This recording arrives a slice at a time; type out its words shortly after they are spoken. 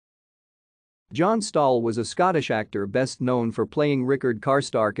John Stahl was a Scottish actor best known for playing Rickard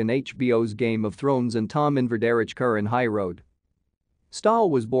Karstark in HBO's Game of Thrones and Tom Inverdarroch Kerr in High Road. Stahl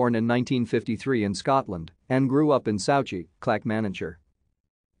was born in 1953 in Scotland and grew up in Souchy, Clackmannanshire.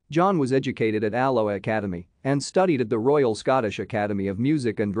 John was educated at Alloa Academy and studied at the Royal Scottish Academy of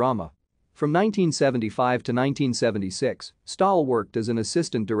Music and Drama. From 1975 to 1976, Stahl worked as an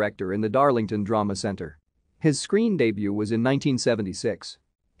assistant director in the Darlington Drama Centre. His screen debut was in 1976.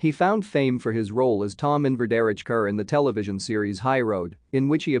 He found fame for his role as Tom Inverdarroch Kerr in the television series High Road, in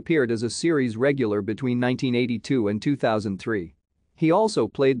which he appeared as a series regular between 1982 and 2003. He also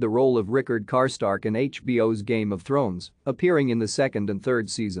played the role of Rickard Karstark in HBO's Game of Thrones, appearing in the second and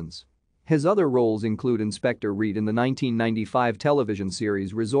third seasons. His other roles include Inspector Reed in the 1995 television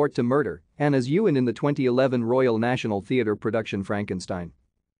series Resort to Murder and as Ewan in the 2011 Royal National Theatre production Frankenstein.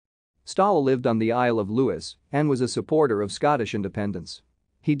 Stahl lived on the Isle of Lewis and was a supporter of Scottish independence.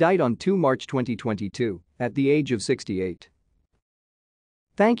 He died on 2 March 2022 at the age of 68.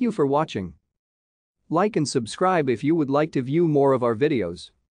 Thank you for watching. Like and subscribe if you would like to view more of our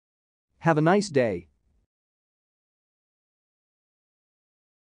videos. Have a nice day.